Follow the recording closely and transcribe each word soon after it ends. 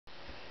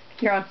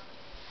You're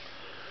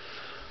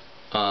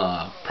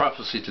on.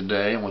 Prophecy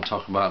today. I'm going to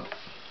talk about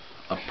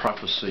a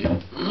prophecy.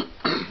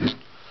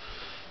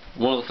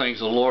 One of the things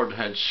the Lord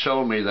had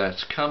shown me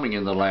that's coming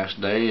in the last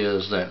day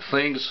is that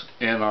things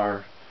in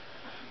our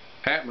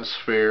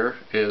atmosphere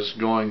is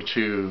going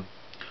to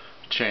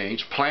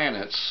change.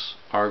 Planets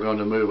are going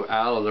to move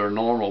out of their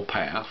normal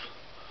path.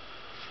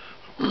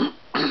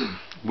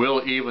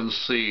 We'll even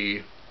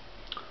see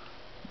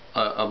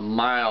a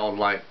mild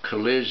like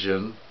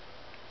collision,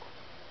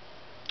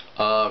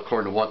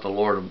 according to what the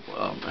Lord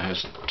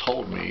has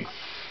told me.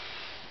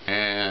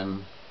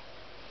 And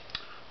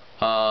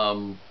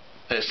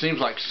it seems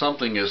like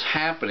something is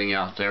happening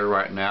out there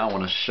right now. I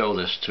want to show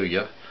this to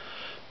you.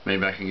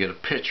 Maybe I can get a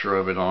picture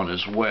of it on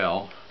as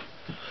well.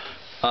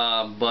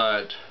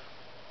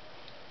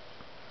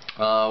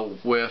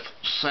 With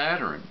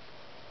Saturn,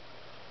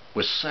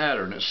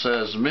 it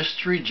says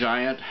mystery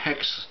giant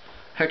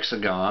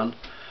hexagon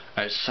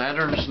at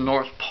Saturn's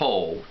North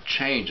Pole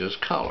changes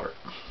color.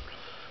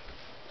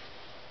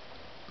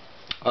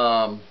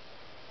 Now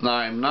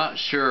I'm not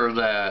sure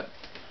that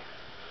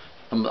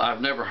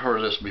I've never heard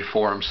of this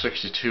before. I'm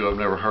 62. I've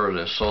never heard of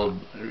this. So,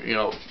 you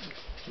know,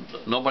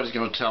 nobody's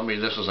going to tell me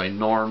this is a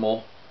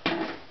normal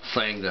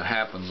thing that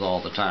happens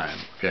all the time.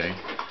 Okay.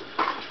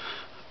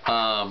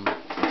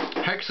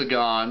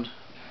 Hexagon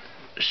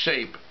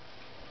shape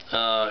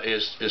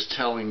is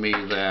telling me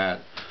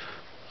that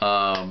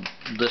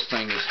this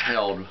thing is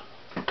held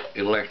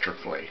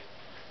electrically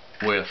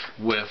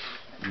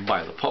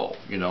by the pole.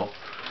 You know,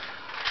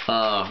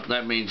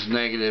 that means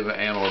negative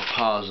and or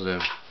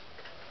positive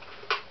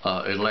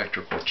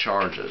electrical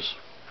charges.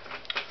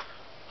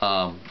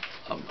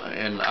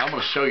 And I'm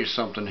going to show you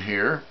something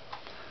here,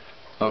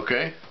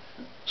 okay,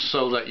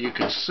 so that you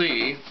can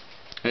see.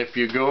 If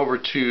you go over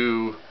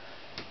to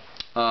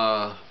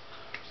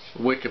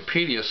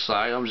Wikipedia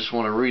site, I just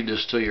want to read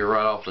this to you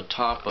right off the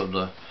top of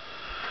the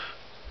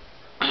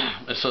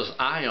it says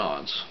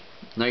ions,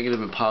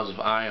 negative and positive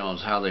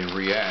ions, how they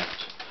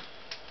react,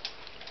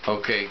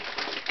 okay,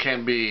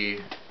 can be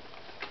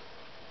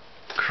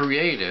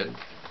created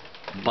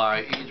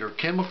by either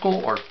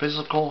chemical or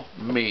physical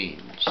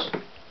means.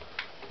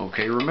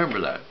 Okay, remember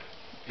that.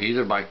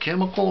 Either by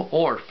chemical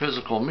or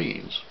physical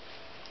means.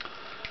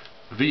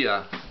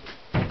 Via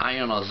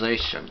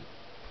ionization.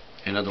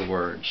 In other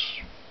words,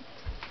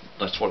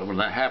 when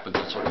that happens,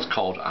 that's what it's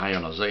called,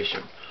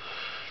 ionization.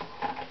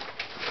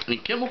 In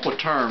chemical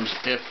terms,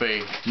 if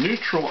a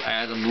neutral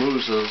atom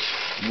loses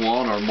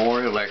one or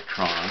more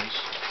electrons,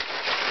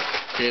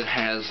 it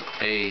has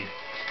a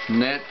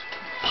net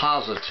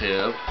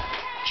positive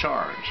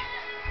charge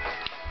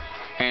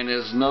and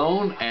is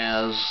known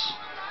as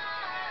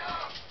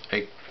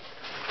a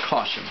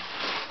caution.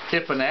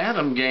 If an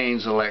atom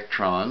gains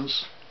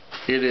electrons,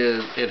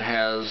 it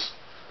has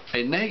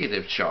a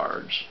negative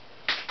charge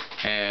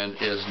and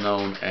is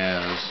known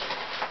as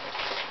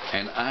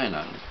an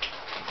anion.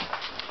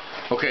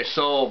 Okay,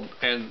 so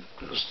in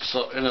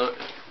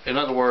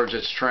other words,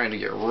 it's trying to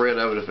get rid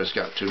of it if it's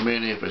got too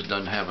many. If it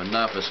doesn't have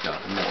enough, it's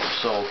got more.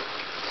 So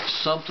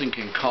something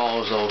can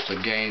cause those to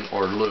gain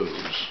or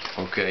lose,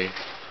 okay,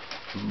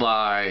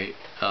 by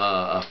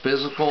a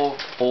physical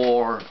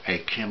or a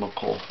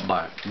chemical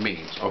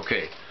means.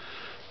 Okay,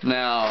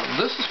 now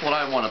this is what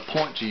I want to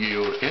point to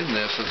you in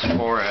this as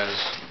far as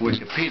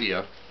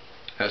Wikipedia,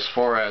 as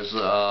far as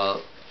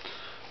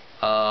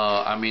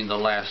I mean the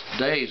last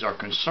days are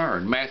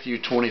concerned. Matthew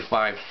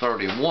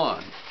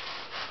 25:31.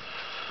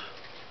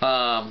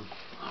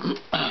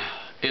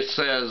 It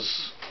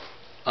says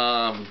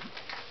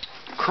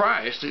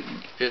Christ,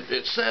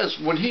 it says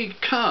when he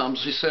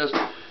comes, he says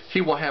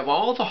he will have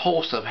all the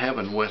hosts of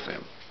heaven with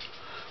him.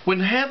 When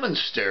heaven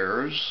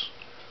stirs,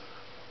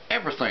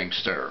 everything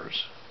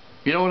stirs.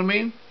 You know what I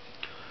mean?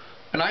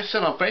 And I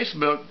said on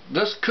Facebook,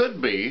 this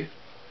could be,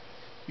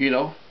 you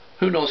know,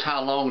 who knows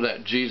how long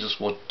that Jesus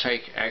will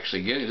take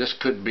actually getting. This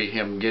could be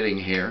him getting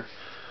here.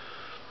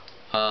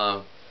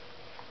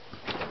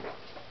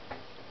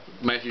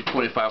 Matthew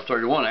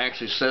 25:31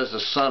 actually says the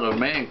Son of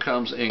Man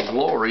comes in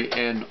glory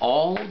and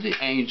all the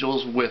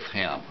angels with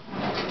him.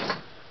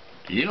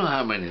 Do you know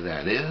how many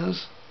that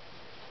is?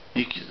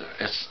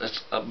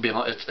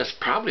 It's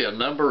probably a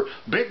number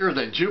bigger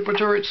than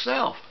Jupiter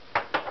itself.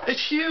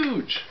 It's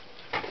huge.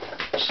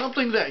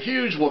 Something that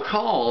huge will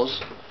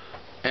cause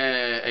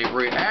a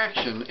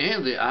reaction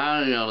in the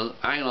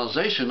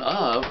ionization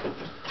of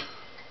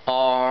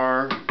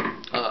our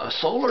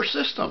solar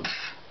system.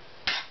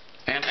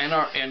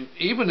 And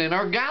even in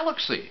our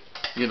galaxy,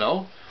 you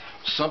know,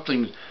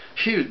 something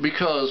huge,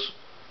 because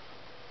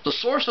the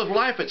source of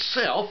life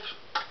itself,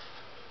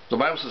 the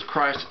Bible says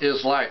Christ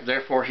is light,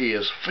 therefore he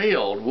is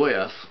filled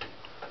with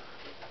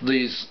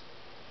this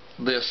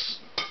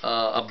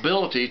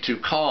ability to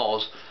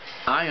cause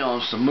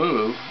ions to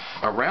move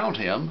around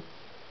him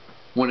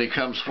when he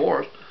comes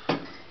forth.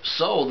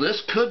 So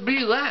this could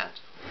be that.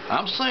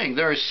 I'm saying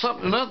there is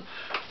something,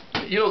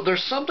 you know,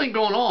 there's something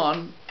going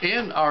on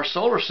in our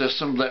solar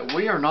system that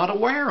we are not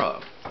aware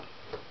of.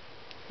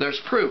 There's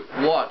proof.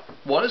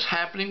 What is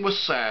happening with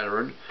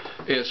Saturn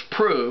is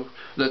proof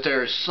that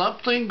there is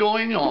something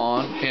going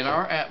on in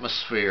our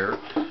atmosphere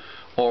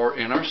or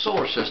in our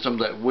solar system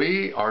that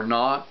we are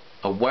not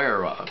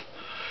aware of.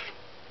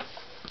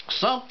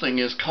 Something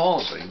is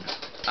causing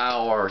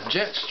our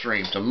jet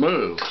stream to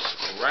move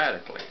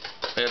sporadically.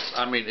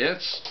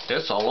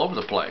 It's all over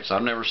the place.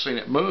 I've never seen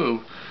it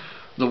move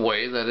the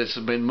way that it's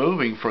been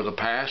moving for the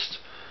past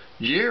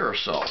year or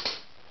so.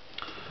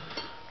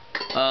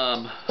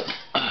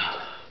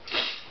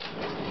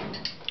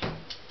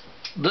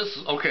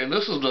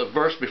 This is the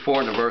verse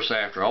before and the verse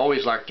after. I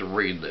always like to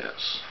read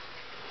this.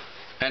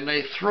 And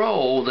they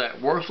throw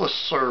that worthless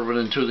servant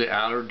into the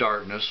outer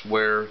darkness,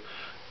 where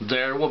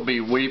there will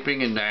be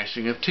weeping and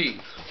gnashing of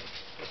teeth.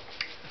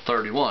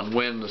 31.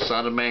 When the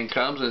Son of Man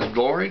comes in his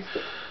glory,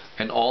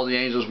 and all the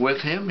angels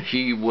with him,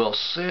 he will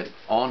sit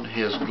on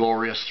his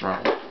glorious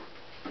throne.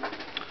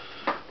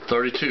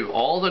 32.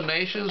 All the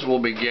nations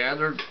will be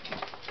gathered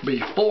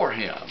before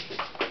him,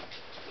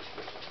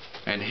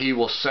 and he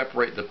will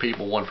separate the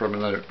people one from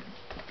another.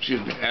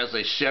 Excuse me, as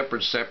a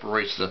shepherd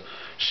separates the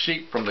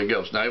sheep from the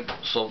goats. Now,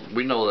 so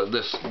we know that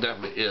this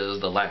definitely is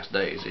the last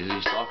days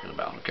he's talking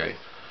about, okay?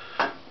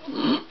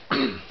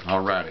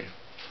 Alrighty.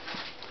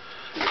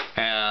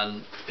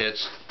 And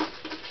it's,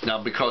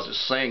 now because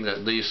it's saying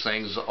that these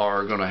things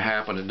are going to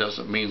happen, it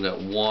doesn't mean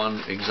that one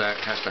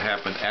has to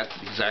happen at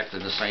exactly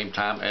the same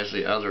time as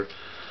the other.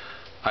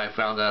 I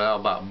found that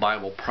out about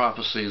Bible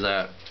prophecy,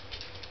 that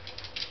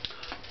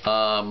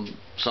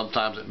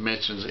sometimes it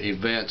mentions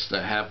events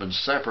that happen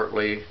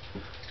separately.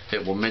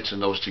 It will mention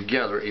those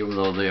together, even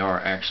though they are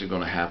actually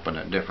going to happen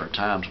at different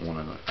times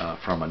one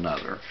from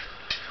another.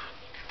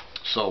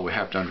 So we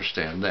have to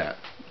understand that.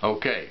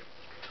 Okay,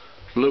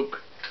 Luke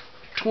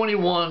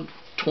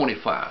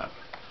 21:25.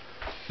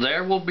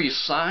 There will be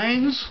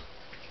signs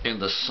in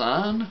the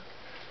sun,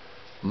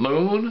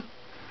 moon,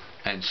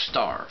 and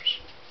stars.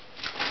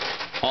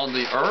 On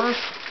the earth,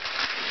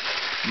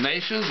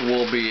 nations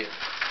will be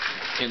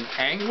in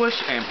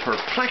anguish and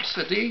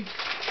perplexity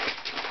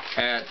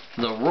at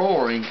the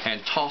roaring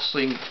and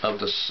tossing of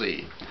the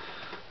sea.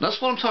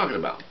 That's what I'm talking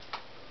about.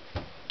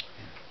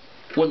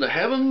 When the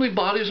heavenly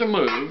bodies are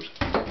moved,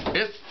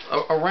 it's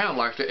around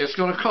like that. It's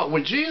going to cause.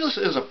 When Jesus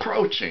is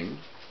approaching,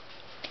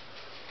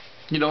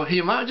 you know,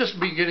 he might just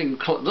be getting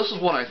close. This is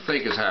what I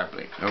think is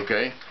happening,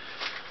 okay?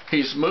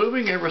 He's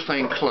moving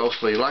everything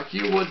closely, like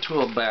you would to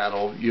a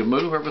battle. You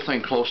move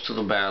everything close to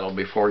the battle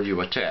before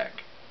you attack.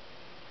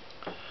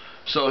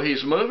 So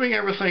he's moving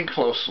everything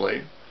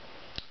closely.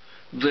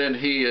 Then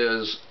he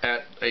is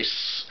at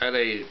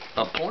a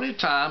appointed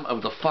time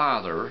of the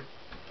Father.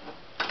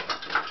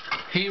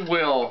 He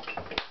will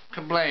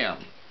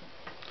kablam.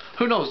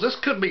 Who knows? This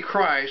could be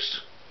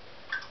Christ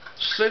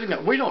sitting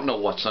up. We don't know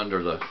what's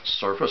under the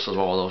surface of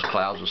all those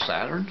clouds of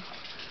Saturn.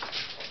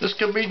 This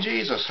could be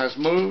Jesus has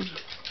moved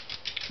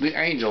the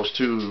angels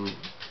to,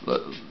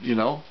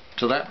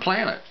 to that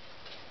planet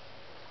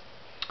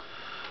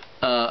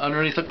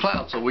underneath the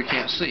cloud, so we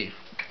can't see.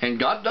 And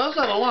God does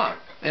that a lot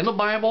in the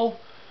Bible.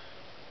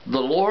 The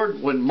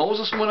Lord, when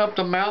Moses went up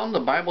the mountain, the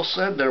Bible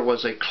said there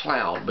was a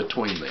cloud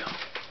between them.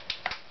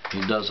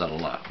 He does that a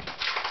lot.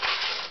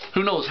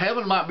 Who knows?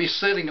 Heaven might be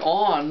sitting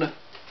on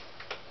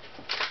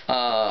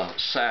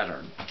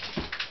Saturn,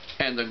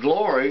 and the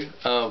glory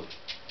of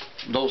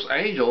those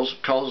angels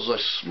causes a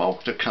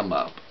smoke to come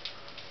up,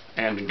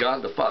 and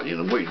God the Father.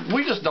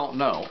 We just don't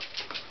know.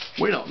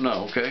 We don't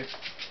know. Okay.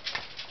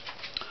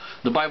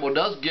 The Bible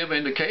does give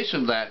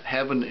indication that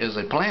heaven is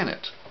a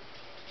planet.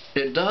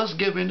 It does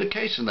give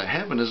indication that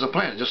heaven is a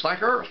planet, just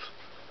like Earth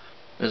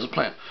is a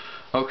planet.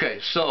 Okay,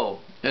 so,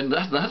 and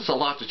that's a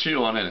lot to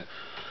chew on, isn't it?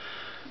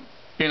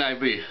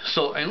 NIV.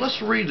 So, and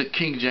let's read the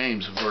King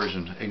James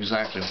Version,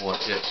 exactly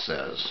what it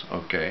says.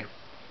 Okay,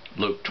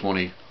 Luke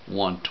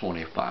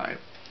 21:25.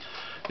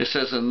 It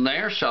says, and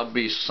there shall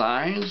be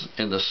signs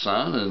in the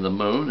sun and the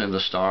moon and the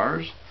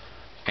stars,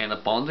 and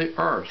upon the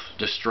earth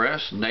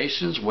distress,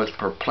 nations with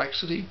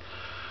perplexity,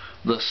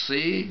 the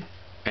sea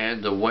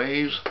and the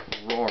waves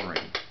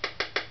roaring.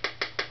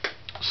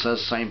 It says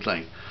the same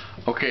thing.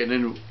 Okay, and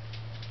then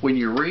when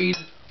you read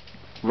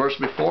verse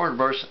before and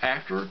verse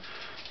after,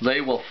 they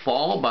will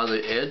fall by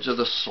the edge of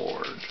the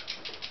sword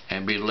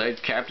and be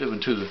led captive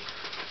into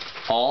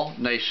all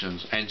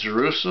nations, and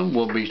Jerusalem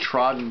will be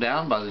trodden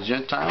down by the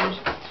Gentiles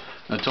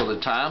until the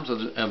times of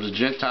the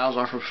Gentiles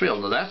are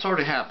fulfilled. Now that's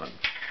already happened.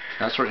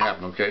 That's already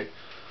happened, okay?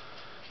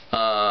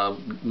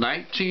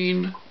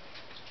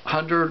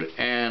 1900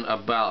 and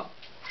about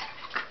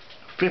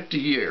 50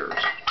 years,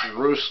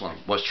 Jerusalem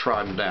was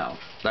trodden down.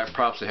 That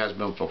prophecy has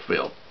been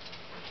fulfilled.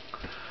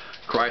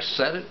 Christ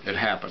said it, it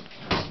happened.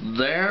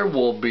 There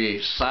will be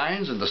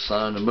signs in the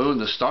sun, the moon,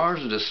 the stars,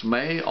 and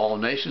dismay, all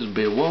nations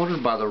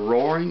bewildered by the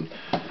roaring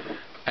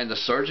and the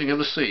surging of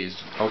the seas.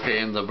 Okay,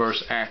 in the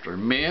verse after,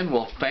 men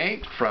will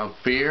faint from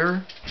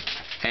fear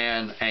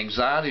and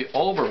anxiety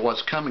over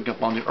what's coming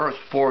upon the earth,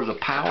 for the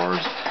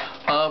powers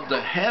of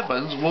the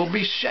heavens will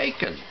be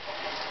shaken.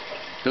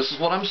 This is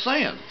what I'm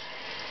saying.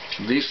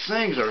 These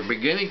things are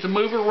beginning to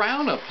move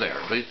around up there.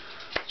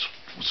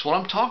 That's what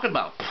I'm talking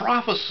about.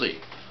 Prophecy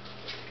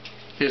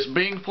is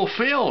being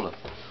fulfilled.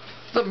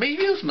 The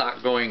media's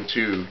not going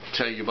to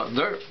tell you about.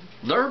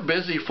 They're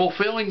busy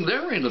fulfilling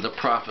their end of the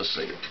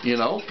prophecy. You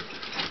know,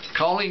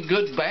 calling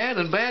good bad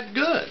and bad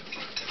good.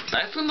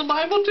 That's in the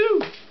Bible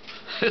too.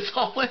 It's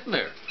all in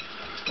there.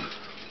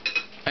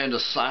 And the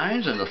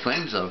signs and the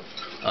things of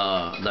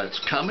that's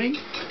coming,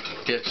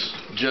 it's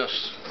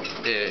just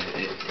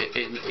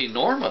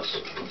enormous.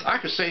 I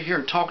could sit here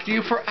and talk to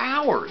you for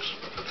hours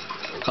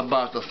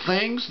about the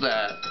things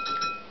that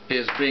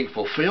is being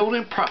fulfilled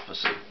in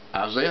prophecy.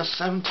 Isaiah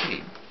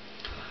 17.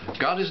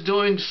 God is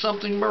doing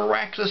something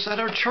miraculous at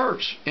our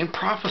church in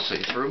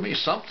prophecy through me.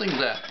 Something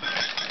that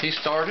He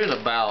started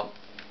about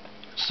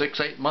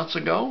 6-8 months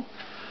ago,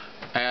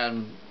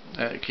 and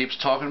keeps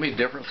talking to me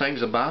different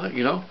things about it,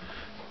 you know.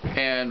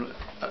 And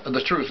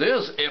the truth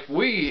is,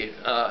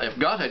 if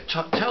God had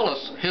tell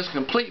us His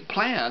complete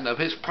plan of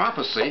His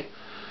prophecy,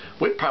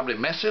 we'd probably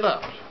mess it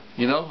up,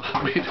 you know.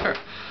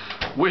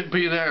 We'd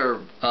be there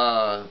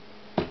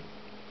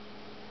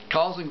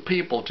causing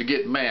people to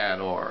get mad,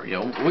 or you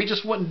know, we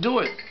just wouldn't do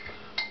it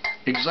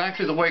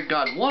exactly the way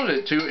God wanted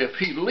it to if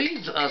He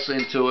leads us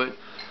into it,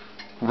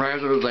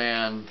 rather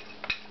than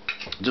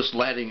just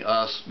letting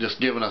us, just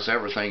giving us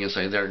everything and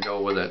saying, there,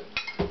 go with it,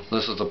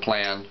 this is the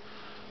plan,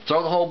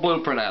 throw the whole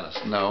blueprint at us.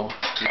 No,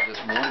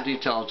 just one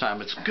detail at a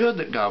time. It's good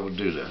that God would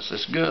do this.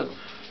 It's good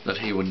that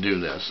He would do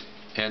this,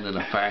 and in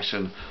a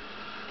fashion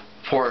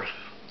for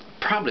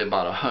probably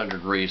about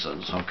 100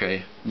 reasons,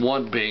 okay?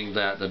 One being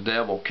that the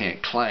devil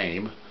can't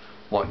claim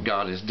what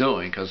God is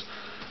doing, because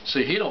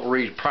see, he don't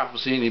read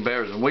prophecy any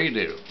better than we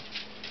do.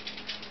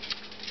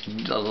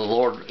 The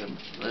Lord,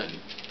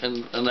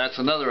 and that's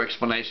another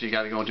explanation you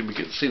got to go into,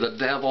 because see, the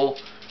devil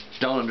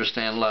don't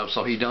understand love,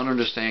 so he don't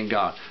understand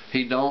God.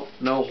 He don't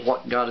know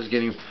what God is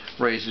getting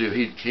ready to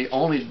do. He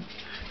only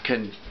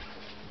can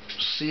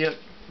see it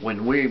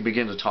when we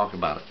begin to talk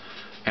about it,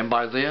 and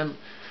by then,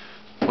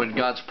 when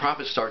God's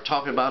prophets start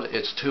talking about it,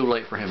 it's too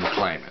late for him to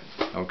claim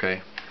it.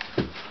 Okay?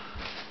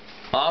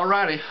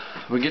 Alrighty,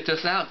 we get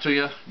this out to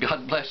you.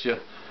 God bless you.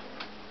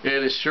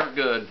 It is sure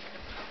good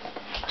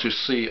to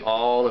see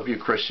all of you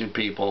Christian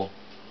people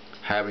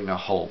having a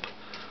hope.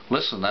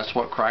 Listen, that's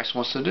what Christ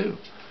wants to do.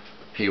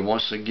 He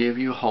wants to give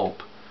you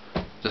hope.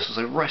 This is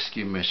a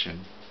rescue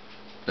mission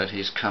that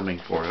He's coming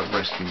for, a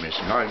rescue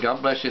mission. Alright,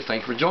 God bless you.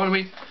 Thank you for joining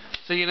me.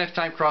 See you next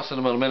time, Crossing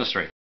the Middle Ministry.